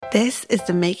This is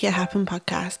the Make It Happen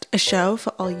podcast, a show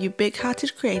for all you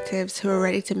big-hearted creatives who are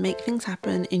ready to make things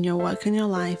happen in your work and your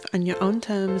life on your own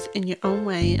terms, in your own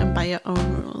way, and by your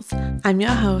own rules. I'm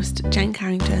your host, Jen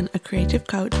Carrington, a creative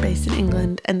coach based in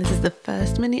England, and this is the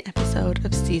first mini episode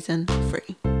of season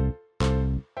 3.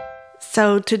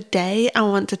 So today I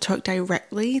want to talk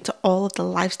directly to all of the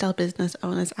lifestyle business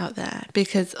owners out there,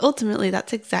 because ultimately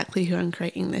that's exactly who I'm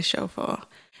creating this show for.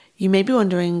 You may be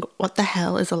wondering, what the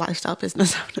hell is a lifestyle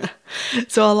business owner?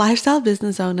 So a lifestyle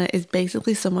business owner is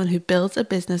basically someone who builds a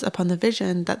business upon the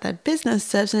vision that their business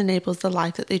serves and enables the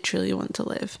life that they truly want to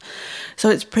live.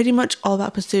 So it's pretty much all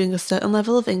about pursuing a certain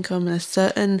level of income and a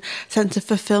certain sense of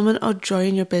fulfillment or joy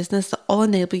in your business that all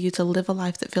enable you to live a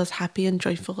life that feels happy and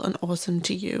joyful and awesome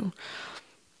to you.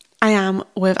 I am,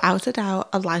 without a doubt,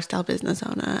 a lifestyle business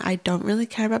owner. I don't really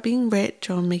care about being rich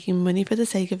or making money for the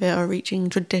sake of it or reaching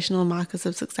traditional markers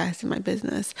of success in my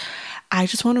business. I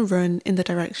just want to run in the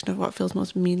direction of what feels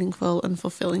most meaningful and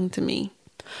fulfilling to me.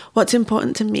 What's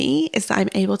important to me is that I'm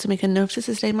able to make enough to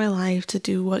sustain my life, to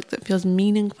do work that feels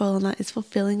meaningful and that is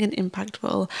fulfilling and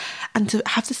impactful, and to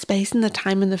have the space and the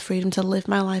time and the freedom to live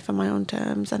my life on my own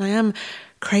terms. And I am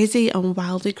crazy and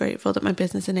wildly grateful that my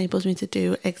business enables me to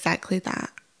do exactly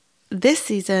that. This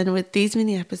season, with these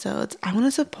mini episodes, I want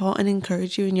to support and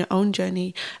encourage you in your own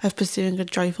journey of pursuing a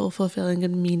joyful, fulfilling,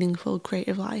 and meaningful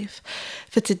creative life.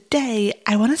 For today,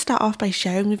 I want to start off by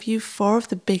sharing with you 4 of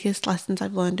the biggest lessons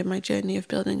I've learned in my journey of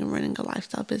building and running a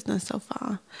lifestyle business so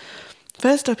far.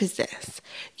 First up is this: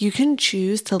 you can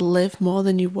choose to live more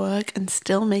than you work and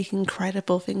still make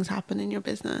incredible things happen in your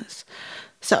business.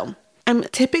 So, I'm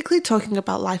typically talking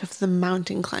about life of the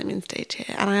mountain climbing stage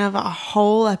here, and I have a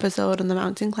whole episode on the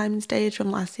mountain climbing stage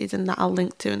from last season that I'll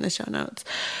link to in the show notes.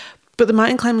 But the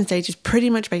mountain climbing stage is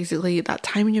pretty much basically that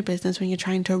time in your business when you're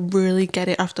trying to really get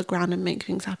it off the ground and make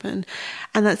things happen.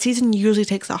 And that season usually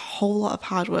takes a whole lot of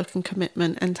hard work and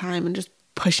commitment and time and just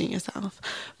pushing yourself.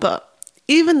 But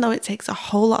even though it takes a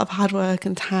whole lot of hard work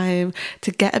and time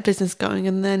to get a business going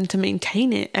and then to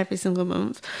maintain it every single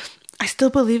month, I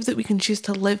still believe that we can choose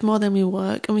to live more than we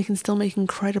work, and we can still make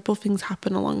incredible things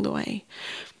happen along the way.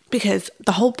 Because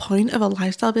the whole point of a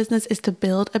lifestyle business is to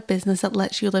build a business that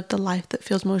lets you live the life that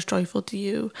feels most joyful to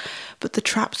you. But the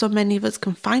trap so many of us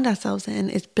can find ourselves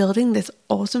in is building this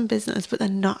awesome business, but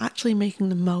then not actually making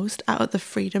the most out of the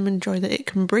freedom and joy that it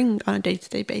can bring on a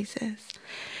day-to-day basis.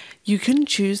 You can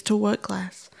choose to work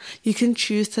less. You can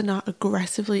choose to not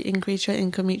aggressively increase your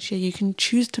income each year. You can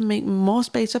choose to make more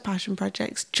space for passion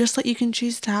projects, just like you can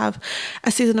choose to have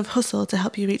a season of hustle to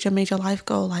help you reach a major life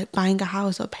goal, like buying a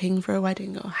house or paying for a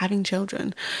wedding or having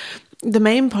children. The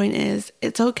main point is,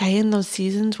 it's okay in those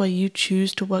seasons where you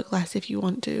choose to work less if you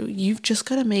want to. You've just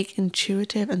got to make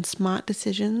intuitive and smart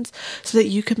decisions so that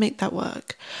you can make that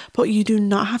work. But you do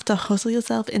not have to hustle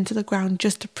yourself into the ground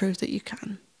just to prove that you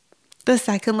can. The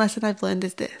second lesson I've learned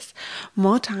is this: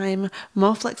 more time,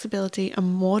 more flexibility,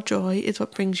 and more joy is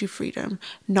what brings you freedom,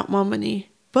 not more money,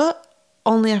 but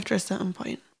only after a certain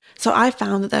point. So I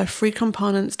found that there are 3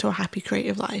 components to a happy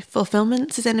creative life: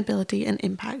 fulfillment, sustainability, and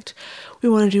impact. We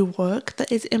want to do work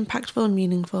that is impactful and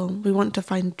meaningful. We want to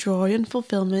find joy and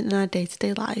fulfillment in our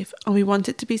day-to-day life, and we want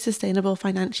it to be sustainable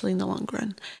financially in the long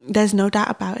run. There's no doubt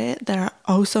about it. There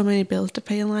are so many bills to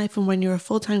pay in life, and when you're a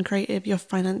full-time creative, your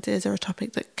finances are a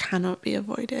topic that cannot be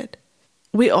avoided.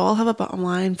 We all have a bottom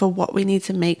line for what we need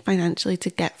to make financially to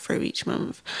get through each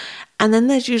month. And then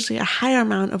there's usually a higher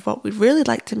amount of what we'd really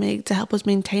like to make to help us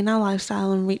maintain our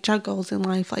lifestyle and reach our goals in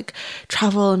life, like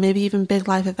travel and maybe even big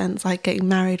life events like getting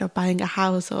married or buying a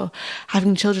house or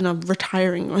having children or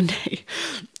retiring one day.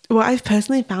 What I've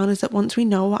personally found is that once we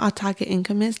know what our target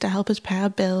income is to help us pay our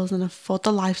bills and afford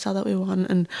the lifestyle that we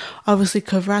want, and obviously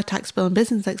cover our tax bill and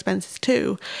business expenses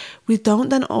too, we don't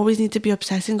then always need to be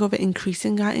obsessing over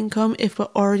increasing our income if we're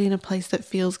already in a place that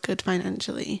feels good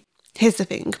financially. Here's the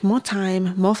thing: more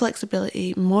time, more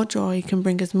flexibility, more joy can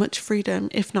bring as much freedom,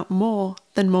 if not more,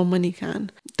 than more money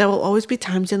can. There will always be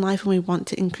times in life when we want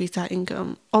to increase our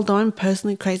income. Although I'm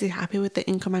personally crazy happy with the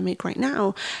income I make right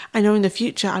now, I know in the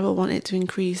future I will want it to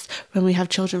increase when we have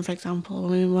children, for example,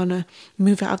 when we want to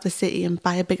move out of the city and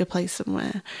buy a bigger place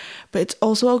somewhere. But it's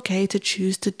also okay to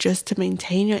choose to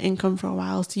maintain your income for a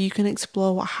while so you can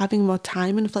explore what having more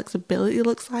time and flexibility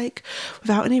looks like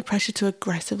without any pressure to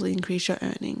aggressively increase your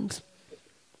earnings.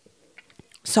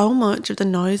 So much of the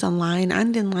noise online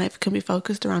and in life can be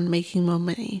focused around making more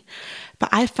money. But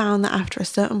I found that after a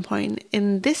certain point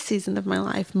in this season of my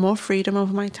life, more freedom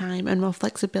over my time and more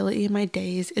flexibility in my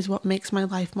days is what makes my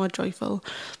life more joyful.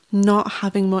 Not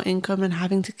having more income and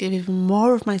having to give even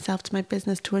more of myself to my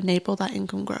business to enable that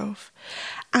income growth.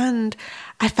 And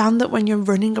I found that when you're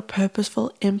running a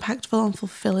purposeful, impactful and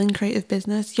fulfilling creative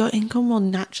business, your income will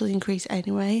naturally increase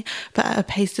anyway, but at a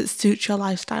pace that suits your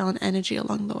lifestyle and energy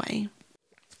along the way.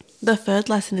 The third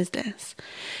lesson is this: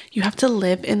 you have to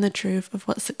live in the truth of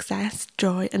what success,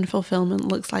 joy, and fulfillment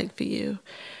looks like for you.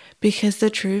 Because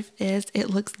the truth is, it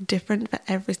looks different for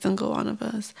every single one of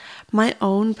us. My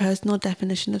own personal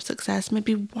definition of success may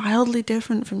be wildly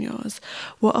different from yours.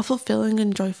 What a fulfilling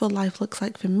and joyful life looks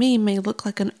like for me may look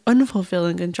like an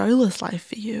unfulfilling and joyless life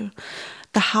for you.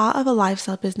 The heart of a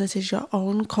lifestyle business is your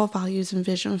own core values and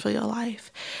vision for your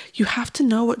life. You have to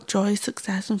know what joy,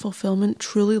 success, and fulfillment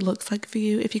truly looks like for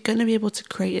you if you're going to be able to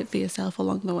create it for yourself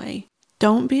along the way.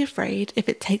 Don't be afraid if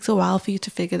it takes a while for you to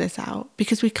figure this out,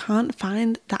 because we can't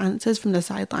find the answers from the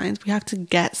sidelines. We have to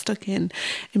get stuck in,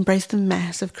 embrace the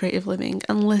mess of creative living,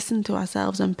 and listen to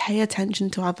ourselves and pay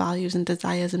attention to our values and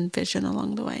desires and vision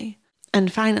along the way.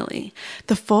 And finally,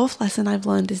 the fourth lesson I've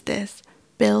learned is this: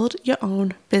 build your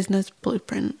own business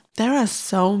blueprint. There are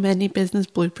so many business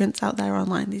blueprints out there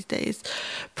online these days.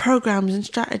 Programs and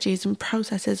strategies and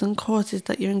processes and courses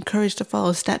that you're encouraged to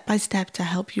follow step by step to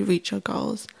help you reach your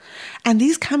goals. And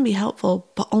these can be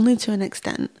helpful, but only to an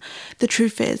extent. The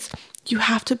truth is, you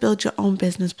have to build your own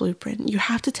business blueprint. You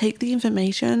have to take the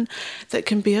information that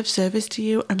can be of service to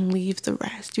you and leave the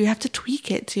rest. You have to tweak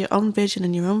it to your own vision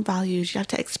and your own values. You have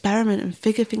to experiment and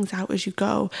figure things out as you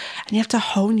go. And you have to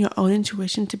hone your own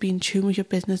intuition to be in tune with your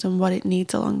business and what it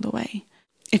needs along the way.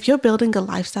 If you're building a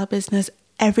lifestyle business,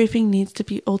 everything needs to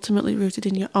be ultimately rooted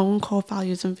in your own core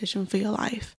values and vision for your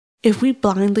life. If we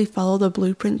blindly follow the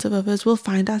blueprints of others, we'll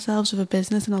find ourselves with a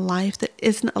business and a life that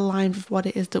isn't aligned with what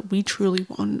it is that we truly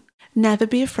want. Never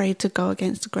be afraid to go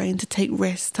against the grain, to take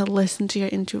risks, to listen to your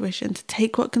intuition, to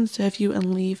take what can serve you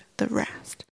and leave the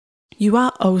rest. You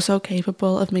are oh so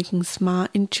capable of making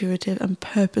smart, intuitive, and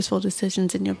purposeful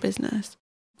decisions in your business.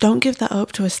 Don't give that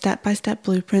up to a step-by-step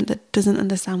blueprint that doesn't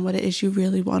understand what it is you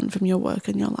really want from your work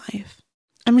and your life.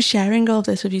 I'm sharing all of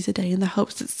this with you today in the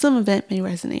hopes that some of it may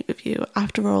resonate with you.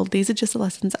 After all, these are just the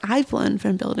lessons I've learned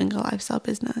from building a lifestyle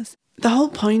business. The whole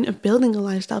point of building a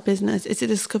lifestyle business is to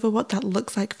discover what that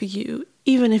looks like for you,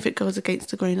 even if it goes against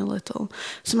the grain a little.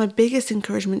 So my biggest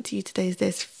encouragement to you today is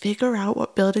this: figure out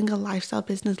what building a lifestyle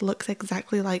business looks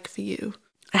exactly like for you.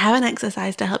 I have an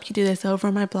exercise to help you do this over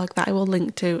on my blog that I will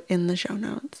link to in the show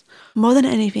notes. More than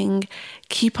anything,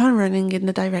 keep on running in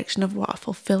the direction of what a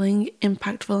fulfilling,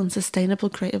 impactful, and sustainable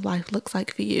creative life looks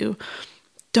like for you.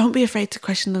 Don't be afraid to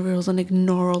question the rules and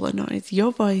ignore all the noise.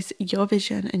 Your voice, your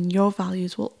vision, and your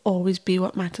values will always be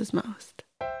what matters most.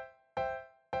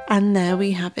 And there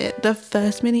we have it, the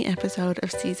first mini episode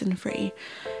of season 3.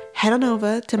 Head on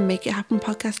over to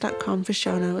makeithappenpodcast.com for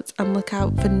show notes and look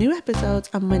out for new episodes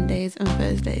on Mondays and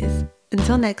Thursdays.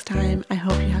 Until next time, I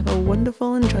hope you have a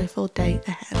wonderful and joyful day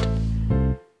ahead.